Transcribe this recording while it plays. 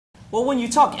Well, when you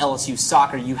talk LSU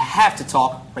soccer, you have to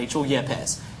talk Rachel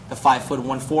Yepez. The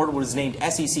 5'1" forward was named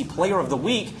SEC Player of the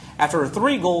Week after her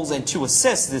 3 goals and 2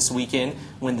 assists this weekend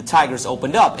when the Tigers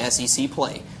opened up SEC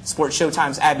play. Sports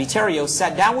Showtime's Abby Terrio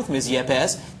sat down with Ms.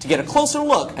 Yepez to get a closer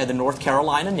look at the North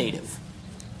Carolina native.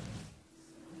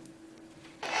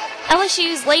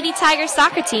 LSU's Lady Tigers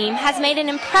soccer team has made an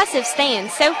impressive stand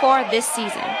so far this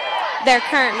season. Their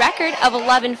current record of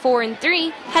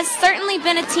 11-4-3 has certainly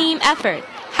been a team effort.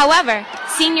 However,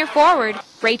 senior forward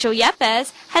Rachel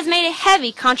Yepez has made a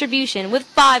heavy contribution with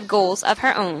 5 goals of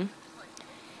her own.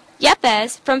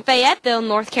 Yepez, from Fayetteville,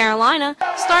 North Carolina,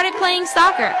 started playing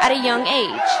soccer at a young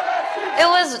age. It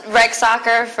was rec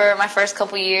soccer for my first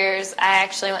couple years. I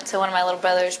actually went to one of my little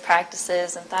brother's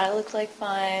practices and thought it looked like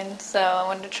fun, so I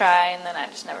wanted to try, and then I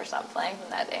just never stopped playing from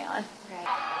that day on.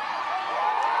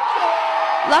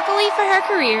 Luckily for her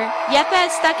career,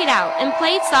 Yepez stuck it out and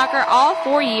played soccer all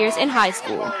 4 years in high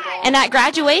school, and at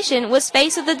graduation was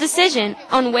faced with a decision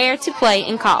on where to play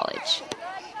in college.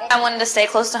 I wanted to stay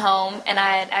close to home, and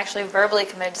I had actually verbally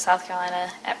committed to South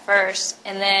Carolina at first,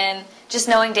 and then just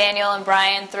knowing Daniel and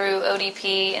Brian through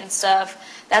ODP and stuff,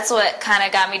 that's what kind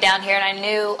of got me down here, and I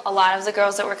knew a lot of the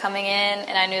girls that were coming in,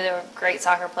 and I knew they were great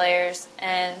soccer players,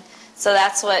 and so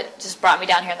that's what just brought me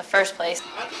down here in the first place.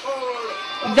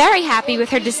 Very happy with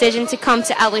her decision to come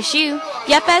to LSU,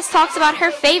 Yepez talks about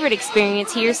her favorite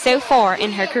experience here so far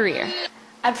in her career.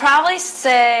 I'd probably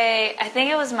say, I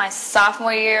think it was my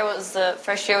sophomore year, was the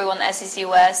first year we won the SEC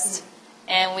West,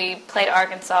 and we played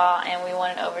Arkansas, and we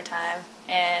won in overtime,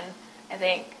 and I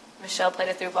think Michelle played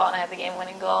a through ball, and I had the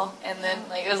game-winning goal, and then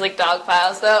it was like dog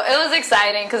pile, so it was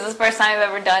exciting because it's the first time I've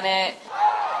ever done it.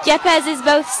 Yepez is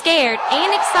both scared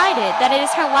and excited that it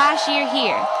is her last year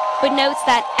here, but notes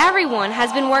that everyone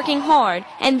has been working hard,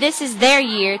 and this is their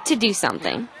year to do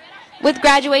something. With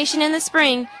graduation in the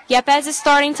spring, Yepez is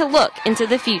starting to look into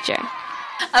the future.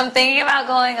 I'm thinking about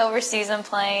going overseas and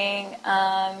playing.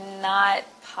 Not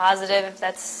positive if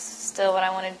that's still what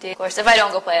I want to do. Of course, if I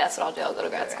don't go play, that's what I'll do. I'll go to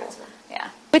grad school. Yeah.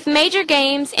 With major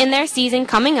games in their season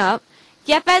coming up,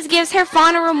 Yepez gives her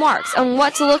final remarks on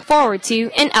what to look forward to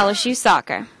in LSU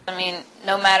soccer. I mean,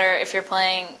 no matter if you're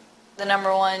playing the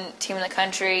 #1 team in the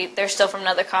country, they're still from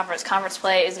another conference. Conference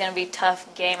play is going to be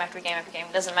tough game after game after game.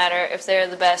 It doesn't matter if they're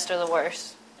the best or the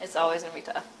worst. It's always going to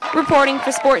be tough. Reporting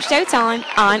for Sports Showtime,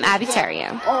 I'm Abby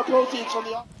Terrio.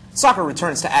 Soccer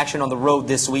returns to action on the road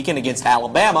this weekend against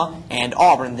Alabama and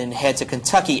Auburn, then head to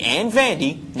Kentucky and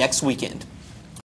Vandy next weekend.